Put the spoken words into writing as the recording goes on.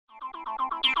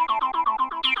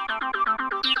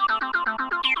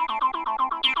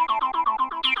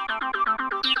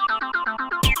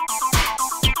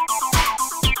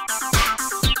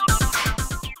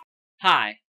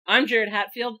I'm Jared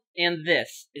Hatfield, and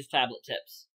this is Tablet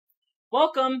Tips.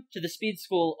 Welcome to the Speed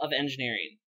School of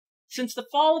Engineering. Since the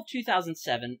fall of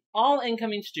 2007, all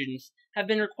incoming students have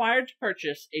been required to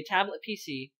purchase a tablet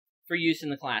PC for use in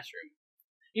the classroom.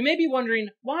 You may be wondering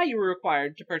why you were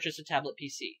required to purchase a tablet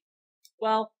PC.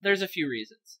 Well, there's a few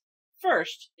reasons.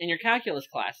 First, in your calculus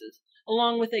classes,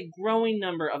 along with a growing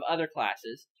number of other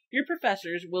classes, your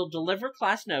professors will deliver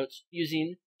class notes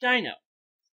using Dino.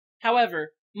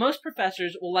 However, most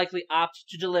professors will likely opt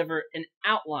to deliver an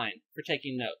outline for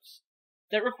taking notes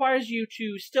that requires you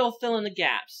to still fill in the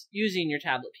gaps using your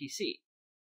tablet PC.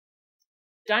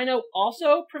 Dino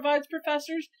also provides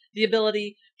professors the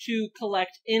ability to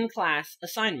collect in-class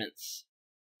assignments.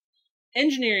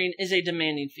 Engineering is a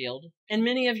demanding field, and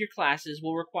many of your classes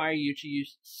will require you to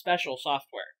use special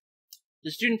software.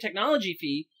 The student technology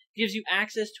fee gives you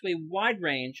access to a wide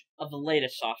range of the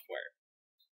latest software.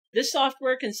 This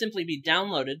software can simply be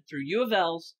downloaded through U of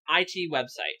L's IT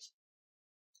website.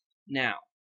 Now,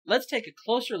 let's take a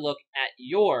closer look at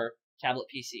your tablet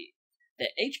PC, the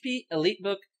HP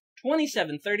EliteBook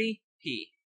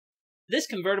 2730p. This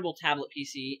convertible tablet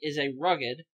PC is a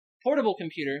rugged, portable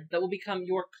computer that will become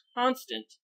your constant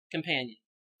companion.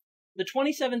 The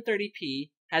 2730p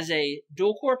has a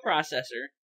dual-core processor,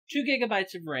 2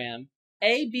 GB of RAM,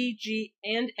 A, B, G,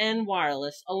 and N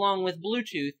wireless, along with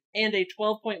Bluetooth and a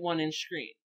 12.1-inch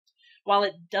screen. While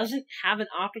it doesn't have an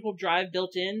optical drive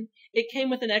built in, it came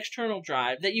with an external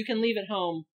drive that you can leave at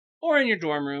home or in your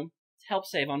dorm room to help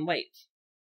save on weight.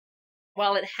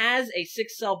 While it has a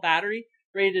 6-cell battery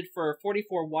rated for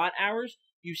 44 watt-hours,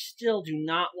 you still do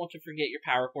not want to forget your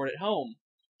power cord at home.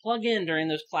 Plug in during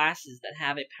those classes that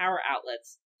have a power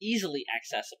outlets easily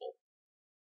accessible.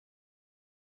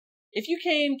 If you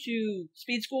came to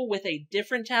Speed School with a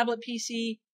different tablet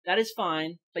PC, that is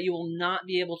fine, but you will not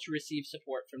be able to receive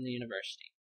support from the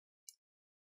university.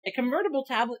 A convertible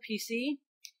tablet PC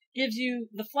gives you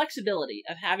the flexibility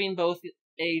of having both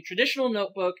a traditional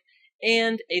notebook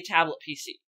and a tablet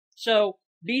PC. So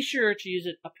be sure to use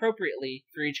it appropriately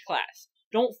for each class.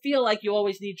 Don't feel like you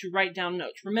always need to write down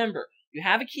notes. Remember, you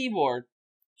have a keyboard,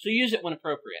 so use it when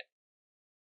appropriate.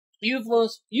 You've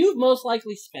most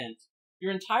likely spent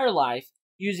your entire life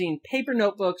using paper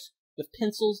notebooks with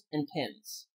pencils and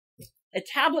pens. A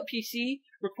tablet PC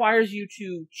requires you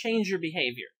to change your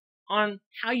behavior on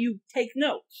how you take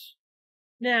notes.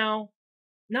 Now,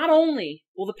 not only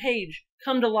will the page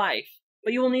come to life,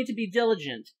 but you will need to be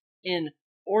diligent in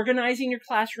organizing your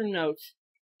classroom notes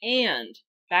and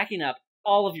backing up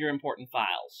all of your important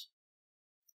files.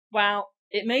 While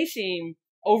it may seem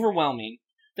overwhelming,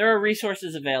 there are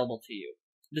resources available to you.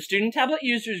 The Student Tablet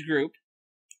Users Group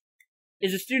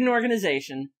is a student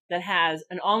organization that has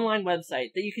an online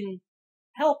website that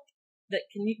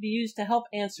can be used to help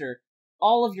answer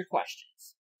all of your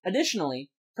questions.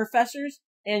 Additionally, professors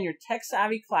and your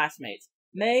tech-savvy classmates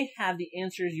may have the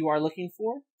answers you are looking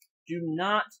for. Do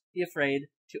not be afraid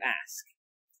to ask.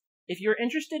 If you're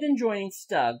interested in joining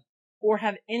Stug or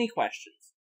have any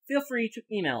questions, feel free to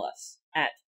email us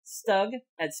at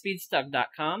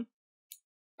stug@speedstug.com.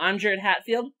 I'm Jared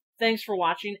Hatfield. Thanks for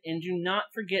watching, and do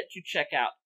not forget to check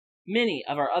out many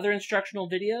of our other instructional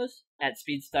videos at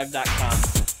speedstug.com.